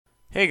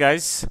Hey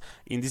guys,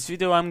 in this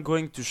video I'm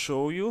going to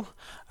show you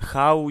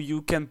how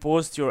you can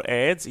post your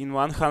ads in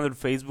 100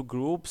 Facebook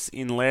groups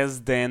in less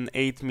than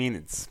 8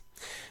 minutes.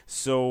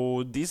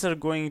 So these are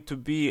going to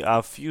be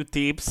a few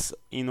tips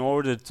in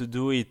order to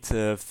do it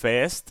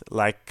fast,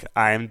 like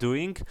I am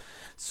doing.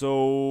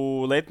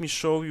 So let me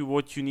show you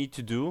what you need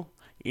to do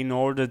in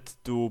order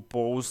to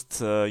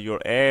post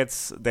your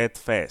ads that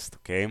fast,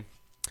 okay?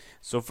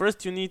 So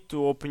first you need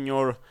to open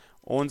your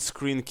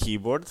on-screen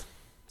keyboard.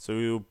 So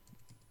you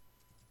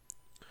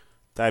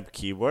type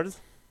keyboard,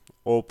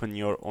 open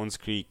your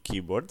on-screen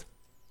keyboard.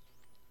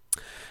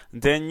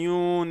 Then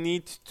you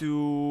need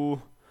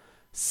to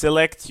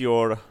select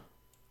your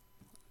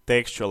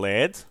textual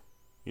ad.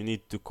 You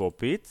need to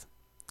copy it.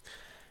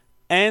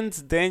 And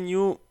then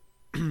you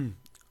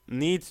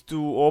need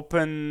to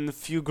open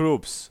few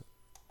groups.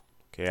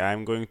 Okay,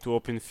 I'm going to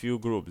open few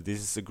groups. This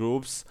is the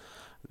groups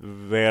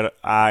where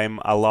I'm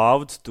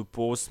allowed to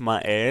post my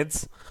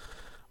ads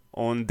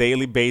on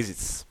daily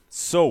basis.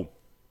 So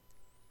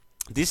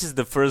this is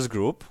the first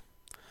group.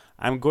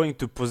 I'm going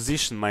to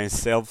position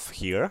myself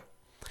here,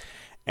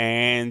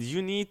 and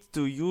you need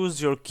to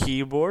use your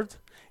keyboard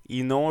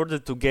in order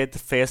to get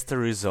faster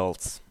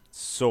results.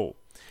 So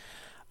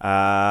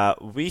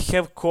we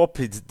have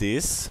copied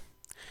this.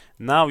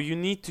 Now you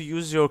need to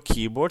use your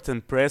keyboard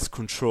and press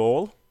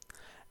Ctrl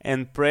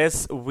and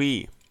press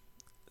V.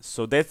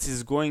 So that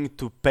is going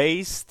to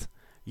paste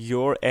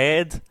your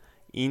ad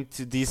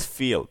into this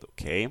field,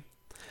 okay?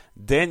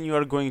 Then you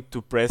are going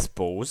to press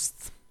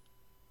post.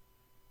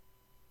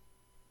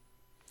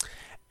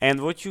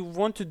 And what you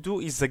want to do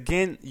is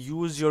again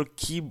use your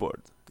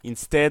keyboard.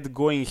 Instead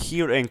going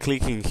here and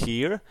clicking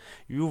here,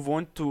 you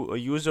want to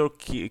use your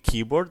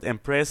keyboard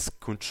and press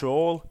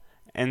Ctrl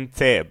and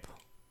Tab.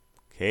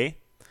 Okay.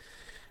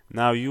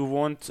 Now you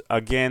want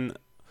again,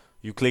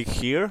 you click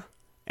here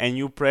and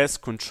you press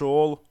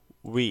Ctrl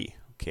V.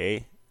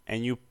 Okay.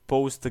 And you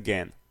post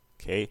again.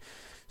 Okay.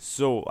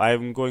 So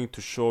I'm going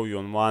to show you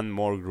on one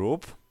more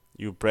group.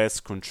 You press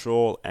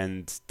Ctrl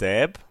and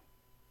Tab.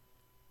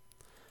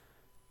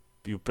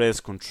 You press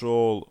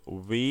Ctrl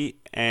V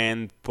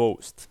and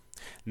post.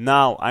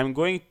 Now I'm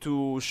going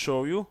to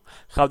show you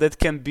how that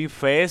can be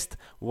fast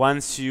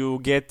once you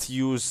get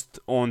used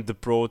on the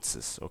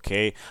process.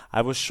 Okay,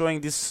 I was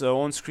showing this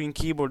on-screen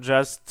keyboard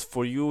just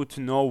for you to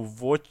know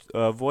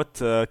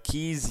what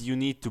keys you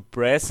need to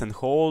press and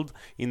hold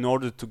in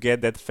order to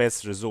get that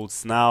fast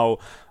results. Now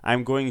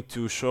I'm going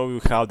to show you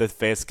how that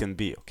fast can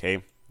be.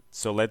 Okay,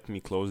 so let me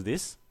close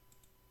this.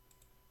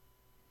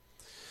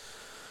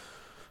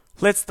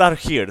 Let's start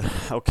here.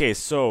 Okay,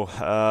 so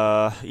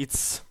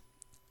it's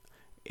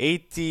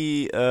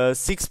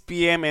 6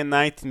 p.m. and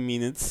 19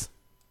 minutes.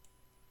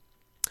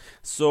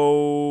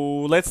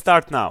 So let's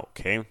start now.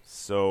 Okay,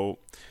 so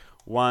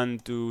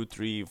 1, 2,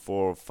 3,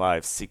 4,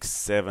 5, 6,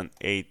 7,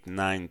 8,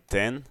 9,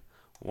 10.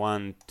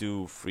 1,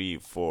 2, 3,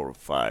 4,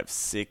 5,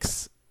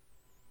 6,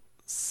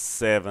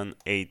 7,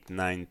 8,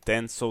 9,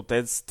 10. So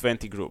that's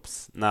 20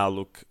 groups. Now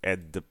look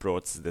at the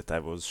process that I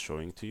was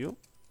showing to you.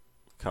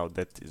 How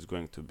that is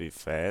going to be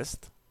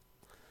fast.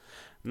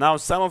 Now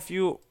some of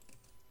you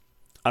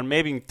are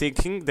maybe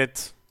thinking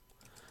that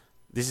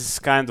this is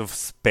kind of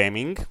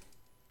spamming,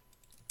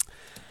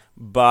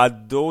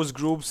 but those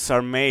groups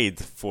are made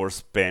for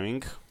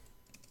spamming.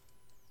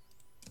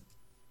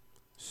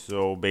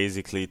 So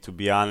basically, to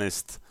be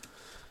honest,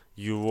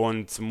 you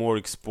want more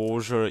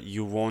exposure,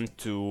 you want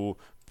to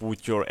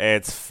put your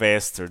ads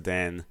faster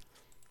than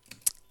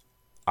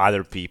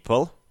other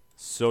people.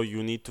 So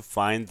you need to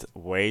find a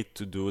way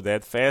to do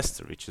that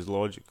faster, which is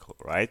logical,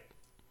 right?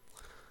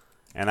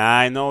 And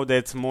I know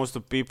that most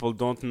of people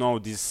don't know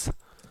these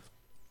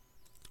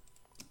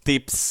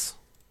tips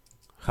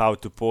how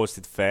to post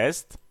it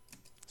fast.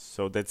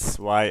 So that's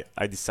why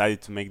I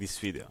decided to make this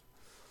video.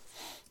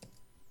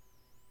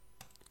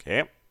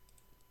 Okay.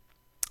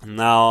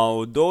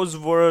 Now those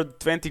were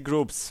 20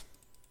 groups.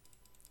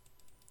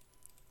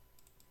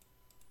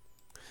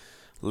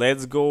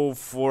 Let's go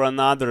for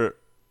another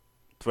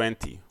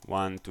 20.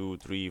 1, 2,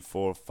 3,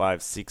 4,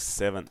 5, 6,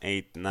 7,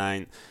 8,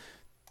 9,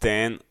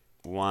 10.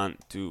 1,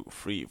 2,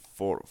 3,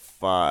 4,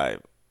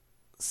 5,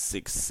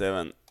 6,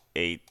 7,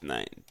 8,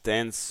 9,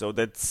 10. So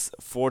that's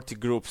 40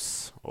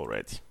 groups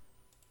already.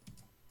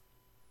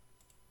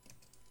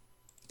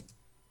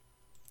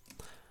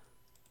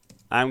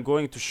 I'm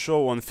going to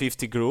show on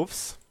 50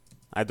 groups.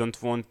 I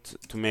don't want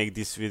to make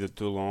this video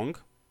too long.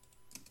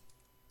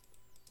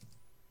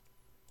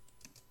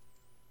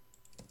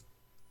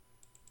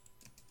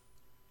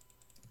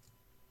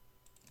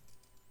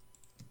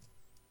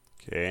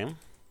 Okay.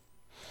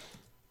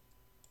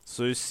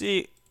 So you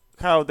see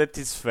how that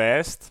is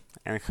fast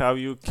and how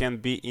you can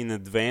be in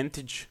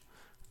advantage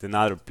than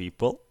other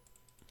people.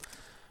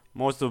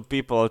 Most of the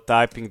people are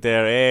typing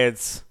their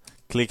ads,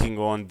 clicking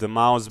on the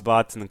mouse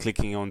button,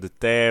 clicking on the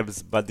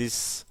tabs, but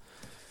this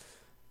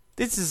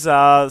is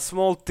a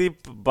small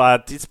tip,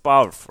 but it's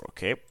powerful,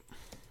 okay?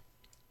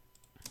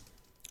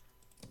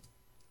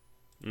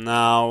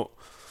 Now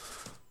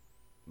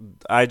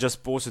I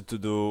just posted to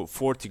do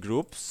 40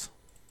 groups.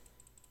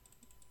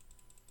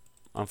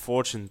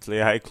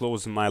 Unfortunately, I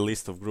closed my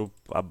list of group,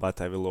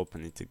 but I will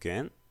open it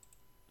again.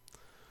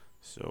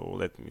 So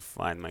let me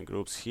find my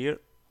groups here.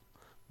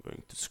 I'm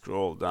going to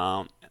scroll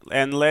down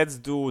and let's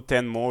do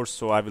 10 more,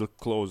 so I will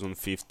close on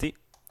 50.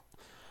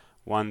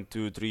 1,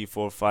 2, 3,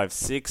 4, 5,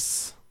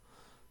 6,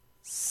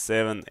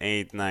 7,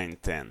 8, 9,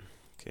 10.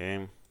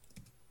 Okay.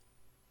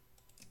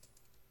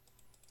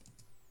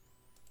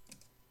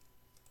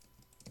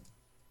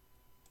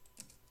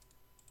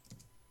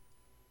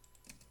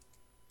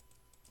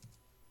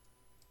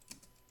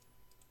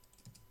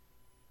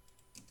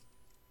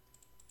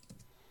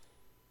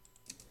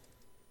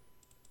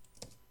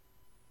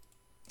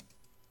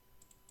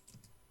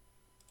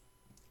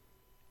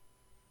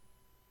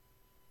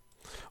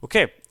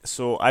 Okay,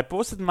 so I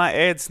posted my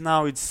ads.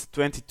 Now it's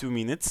 22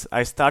 minutes.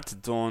 I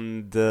started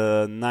on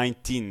the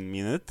 19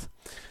 minute,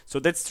 so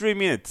that's 3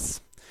 minutes.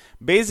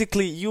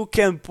 Basically, you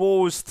can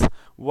post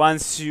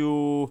once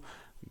you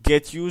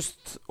get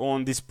used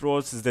on this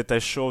process that I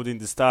showed in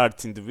the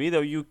start in the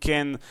video. You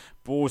can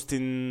post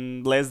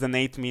in less than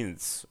 8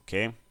 minutes.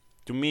 Okay,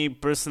 to me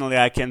personally,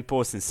 I can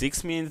post in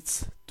 6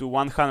 minutes to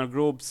 100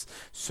 groups.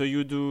 So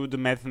you do the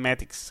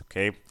mathematics,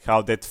 okay,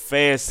 how that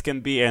fast can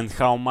be and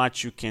how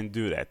much you can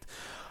do that.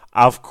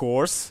 Of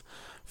course,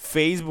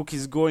 Facebook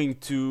is going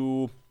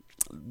to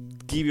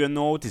give you a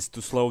notice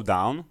to slow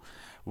down.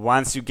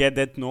 Once you get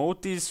that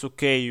notice,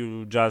 okay,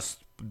 you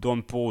just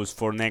don't post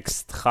for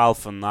next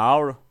half an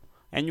hour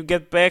and you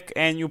get back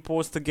and you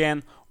post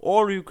again,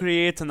 or you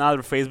create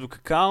another Facebook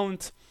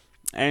account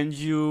and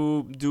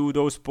you do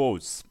those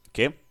posts.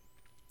 Okay,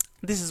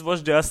 this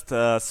was just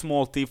a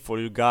small tip for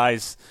you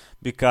guys,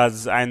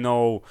 because I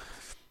know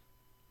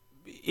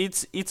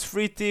it's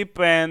free tip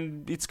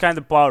and it's kind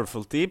of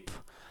powerful tip.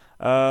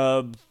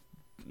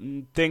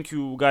 Thank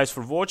you guys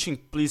for watching.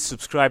 Please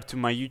subscribe to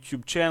my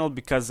YouTube channel,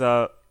 because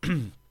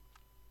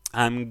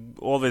I'm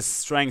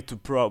always trying to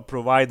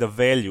provide a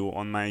value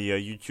on my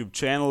YouTube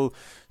channel,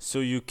 so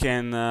you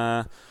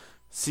can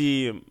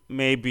see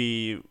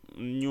maybe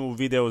new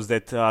videos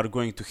that are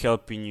going to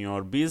help in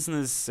your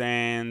business.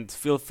 And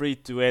feel free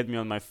to add me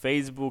on my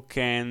Facebook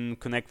and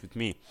connect with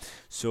me.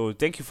 So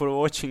thank you for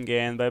watching,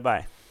 and bye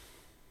bye.